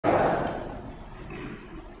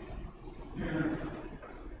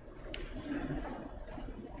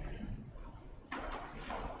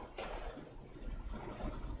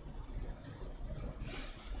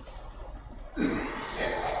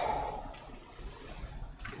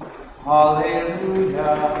Hallelujah,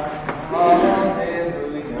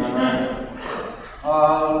 hallelujah,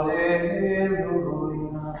 hallelujah, hallelujah,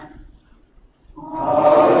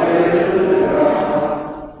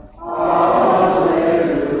 hallelujah.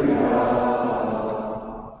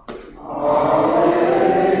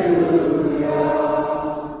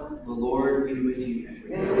 The Lord be with you.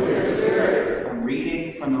 A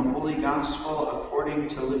reading from the Holy Gospel according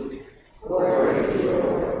to Luke. Glory to you,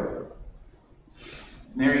 Lord.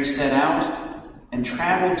 Mary set out and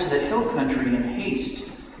traveled to the hill country in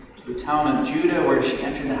haste, to a town of Judah where she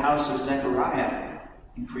entered the house of Zechariah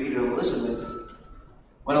and greeted Elizabeth.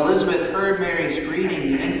 When Elizabeth heard Mary's greeting,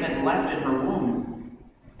 the infant leapt in her womb,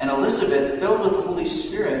 and Elizabeth, filled with the Holy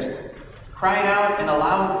Spirit, cried out in a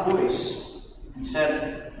loud voice and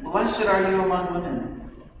said, "Blessed are you among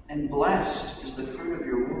women, and blessed is the fruit of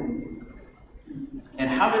your womb. And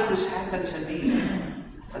how does this happen to me,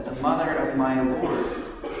 that the mother of my Lord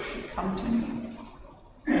should come to me?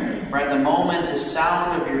 For at the moment the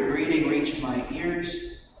sound of your greeting reached my ears,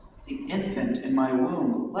 the infant in my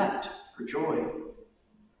womb leapt for joy.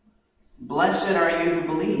 Blessed are you who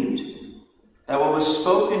believed that what was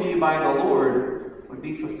spoken to you by the Lord would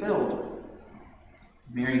be fulfilled."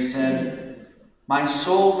 Mary said, "My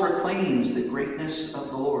soul proclaims the greatness of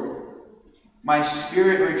the Lord. My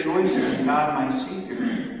spirit rejoices in God my Savior,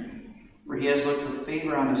 for he has looked with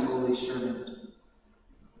favor on his lowly servant.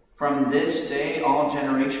 From this day all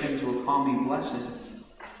generations will call me blessed.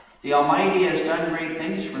 The Almighty has done great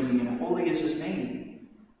things for me, and holy is his name.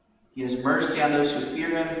 He has mercy on those who fear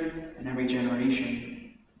him in every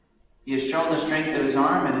generation. He has shown the strength of his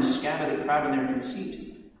arm and has scattered the proud in their conceit.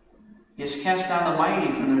 He has cast down the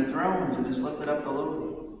mighty from their thrones and has lifted up the lowly.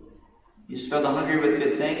 He has filled the hungry with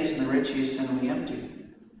good things, and the rich he has sent away empty.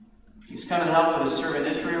 He has come to the help of his servant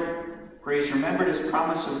Israel, for he has remembered his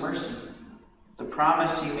promise of mercy, the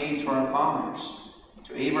promise he made to our fathers,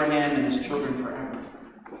 to Abraham and his children forever."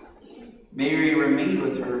 Mary remained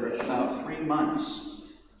with her about 3 months,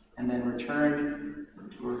 and then returned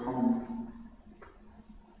to her home.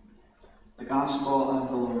 The Gospel of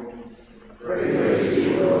the Lord. Praise to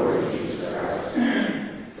you, Lord Jesus Christ.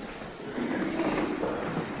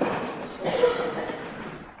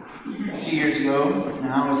 A few years ago,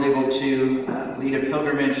 now I was able to lead a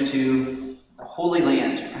pilgrimage to the Holy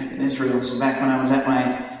Land, right, in Israel. This is back when I was at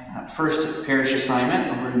my first parish assignment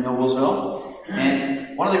over in Noblesville.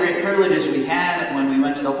 And one of the great privileges we had when we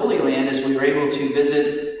went to the Holy Land is we were able to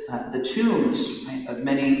visit the tombs, right, of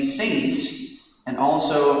many saints, and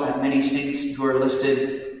also many saints who are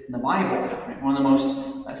listed in the Bible. Right? One of the most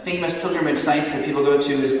famous pilgrimage sites that people go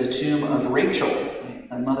to is the tomb of Rachel, right,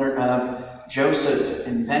 the mother of Joseph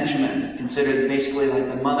and Benjamin, considered basically like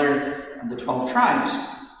the mother of the 12 tribes.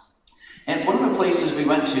 And one of the places we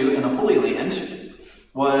went to in the Holy Land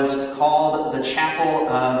was called the Chapel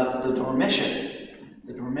of the Dormition.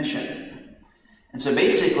 The Dormition. And so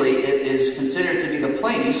basically it is considered to be the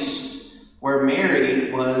place where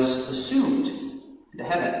Mary was assumed into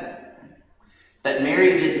heaven. That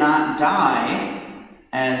Mary did not die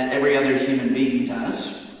as every other human being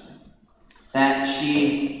does. That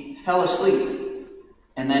she fell asleep,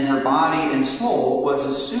 and then her body and soul was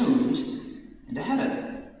assumed into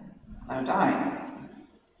heaven without dying.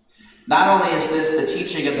 Not only is this the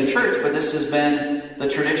teaching of the church, but this has been the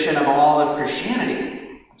tradition of all of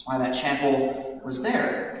Christianity. That's why that chapel was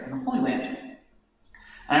there in the Holy Land.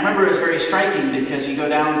 And I remember it was very striking because you go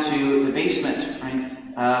down to the basement, right,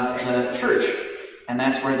 of the church, and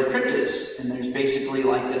that's where the crypt is. And there's basically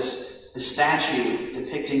like this statue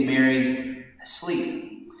depicting Mary asleep.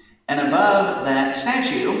 And above that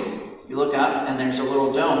statue, you look up and there's a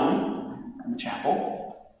little dome in the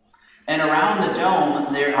chapel. And around the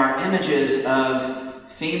dome, there are images of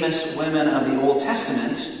famous women of the Old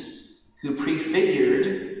Testament who prefigured,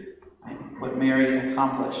 right, what Mary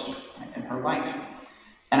accomplished, right, in her life.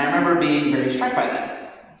 And I remember being very struck by that.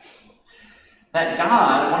 That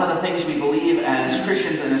God, one of the things we believe as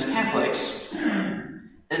Christians and as Catholics,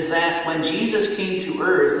 is that when Jesus came to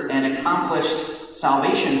earth and accomplished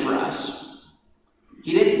salvation for us,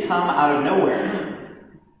 he didn't come out of nowhere.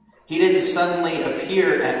 He didn't suddenly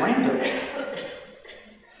appear at random.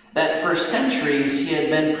 That for centuries he had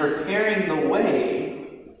been preparing the way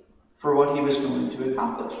for what he was going to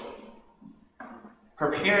accomplish.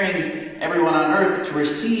 Preparing everyone on earth to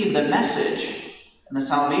receive the message and the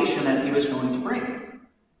salvation that he was going to bring.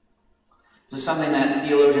 This is something that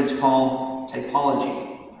theologians call typology.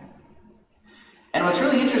 And what's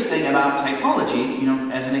really interesting about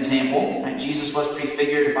typology, as an example, right, Jesus was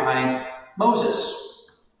prefigured by Moses.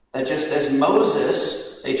 That just as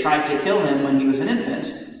Moses, they tried to kill him when he was an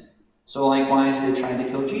infant, So likewise, they tried to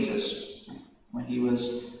kill Jesus when he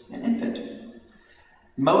was an infant.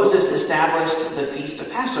 Moses established the feast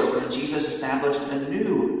of Passover, and Jesus established a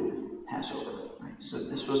new Passover. Right? So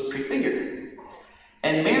this was prefigured.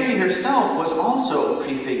 And Mary herself was also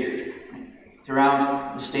prefigured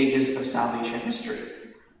throughout the stages of salvation history.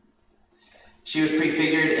 She was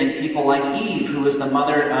prefigured in people like Eve, who was the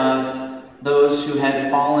mother of those who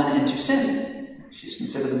had fallen into sin. She's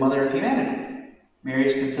considered the mother of humanity. Mary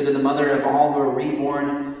is considered the mother of all who are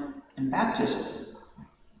reborn in baptism.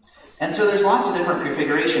 And so there's lots of different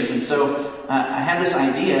prefigurations. And so I had this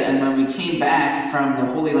idea, and when we came back from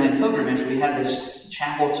the Holy Land pilgrimage, we had this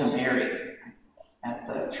chapel to Mary at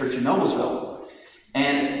the church in Noblesville.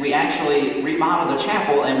 And we actually remodeled the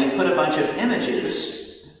chapel, and we put a bunch of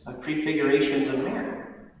images of prefigurations of Mary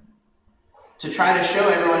to try to show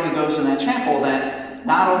everyone who goes in that chapel that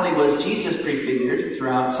not only was Jesus prefigured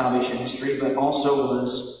throughout salvation history, but also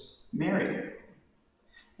was Mary.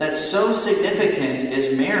 That's so significant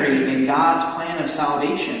is Mary in God's plan of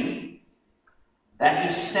salvation that he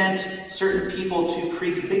sent certain people to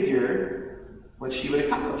prefigure what she would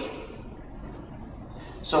accomplish.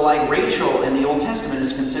 So like Rachel in the Old Testament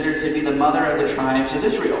is considered to be the mother of the tribes of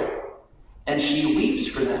Israel, and she weeps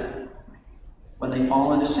for them when they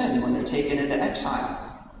fall into sin, when they're taken into exile.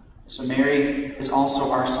 So Mary is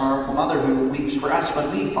also our sorrowful mother who weeps for us when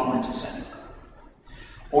we fall into sin.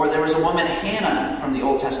 Or there was a woman, Hannah, from the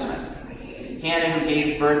Old Testament. Hannah who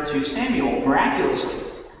gave birth to Samuel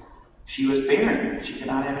miraculously. She was barren. She could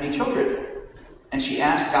not have any children. And she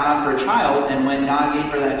asked God for a child, and when God gave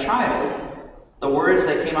her that child, the words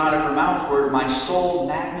that came out of her mouth were, "My soul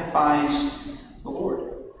magnifies the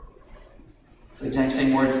Lord." It's the exact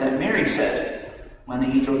same words that Mary said when the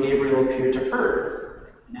angel Gabriel appeared to her,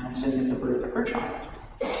 announcing the birth of her child.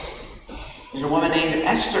 There's a woman named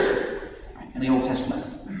Esther in the Old Testament,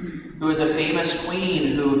 who is a famous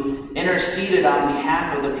queen who interceded on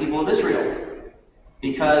behalf of the people of Israel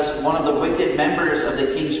because one of the wicked members of the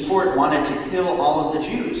king's court wanted to kill all of the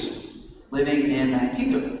Jews living in that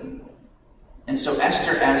kingdom. And so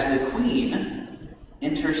Esther, as the queen,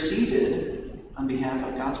 interceded on behalf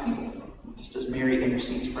of God's people, just as Mary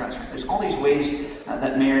intercedes for us. There's all these ways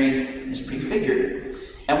that Mary is prefigured.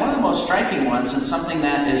 And one of the most striking ones, and something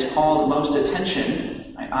that is called most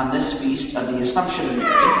attention on this feast of the Assumption of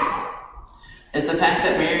Mary, is the fact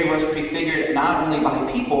that Mary was prefigured not only by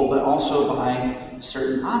people, but also by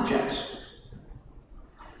certain objects.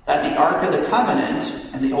 That the Ark of the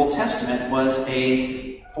Covenant in the Old Testament was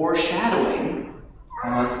a foreshadowing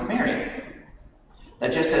of Mary.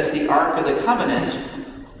 That just as the Ark of the Covenant,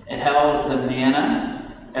 it held the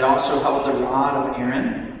manna, it also held the rod of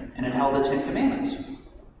Aaron, and it held the Ten Commandments.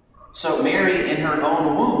 So Mary, in her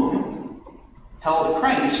own womb, held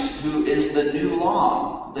Christ, who is the new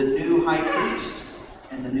law, the new high priest,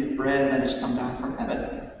 and the new bread that has come down from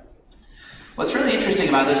heaven. What's really interesting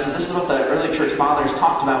about this is what the early church fathers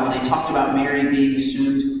talked about when they talked about Mary being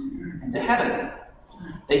assumed into heaven.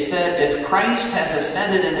 They said, if Christ has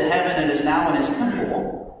ascended into heaven and is now in his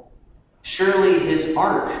temple, surely his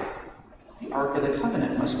ark, the Ark of the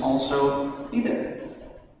Covenant, must also be there.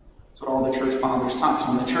 That's what all the church fathers taught. So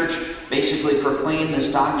when the church basically proclaimed this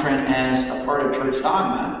doctrine as a part of church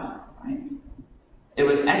dogma, right, it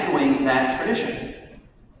was echoing that tradition.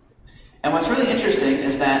 And what's really interesting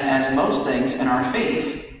is that as most things in our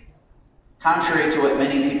faith, contrary to what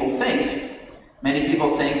many people think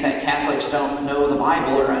that Catholics don't know the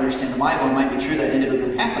Bible or understand the Bible. It might be true that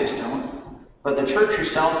individual Catholics don't, but the church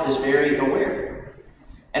herself is very aware.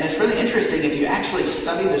 And it's really interesting if you actually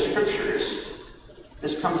study the scriptures,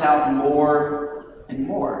 this comes out more and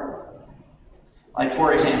more. Like,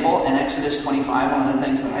 for example, in Exodus 25, one of the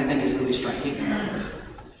things that I think is really striking.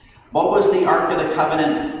 What was the Ark of the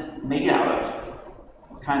Covenant made out of?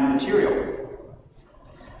 What kind of material?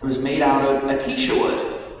 It was made out of acacia wood.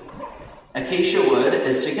 Acacia wood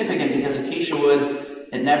is significant because acacia wood,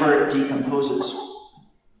 it never decomposes.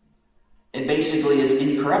 It basically is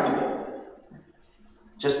incorruptible.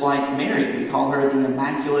 Just like Mary, we call her the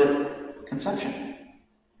Immaculate Conception,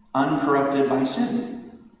 uncorrupted by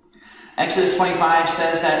sin. Exodus 25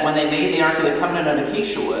 says that when they made the Ark of the Covenant of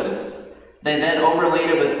acacia wood, they then overlaid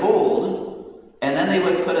it with gold, and then they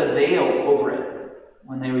would put a veil over it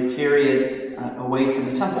when they would carry it away from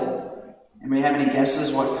the temple. Anybody have any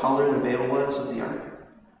guesses what color the veil was of the ark?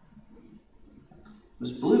 It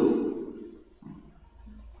was blue.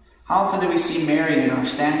 How often do we see Mary in our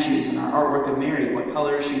statues and our artwork of Mary? What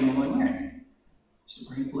color is she normally wearing? She's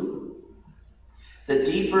wearing blue. The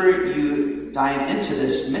deeper you dive into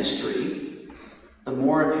this mystery, the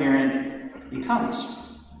more apparent it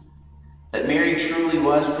becomes. that Mary truly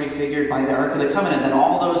was prefigured by the Ark of the Covenant, that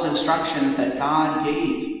all those instructions that God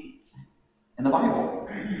gave in the Bible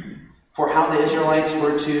for how the Israelites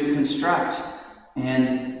were to construct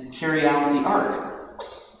and carry out the ark,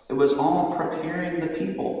 it was all preparing the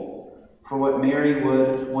people for what Mary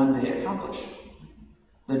would one day accomplish.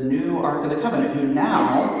 The new Ark of the Covenant, who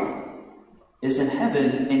now is in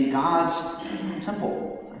heaven in God's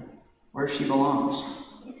temple, where she belongs,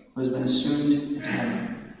 who has been assumed into heaven.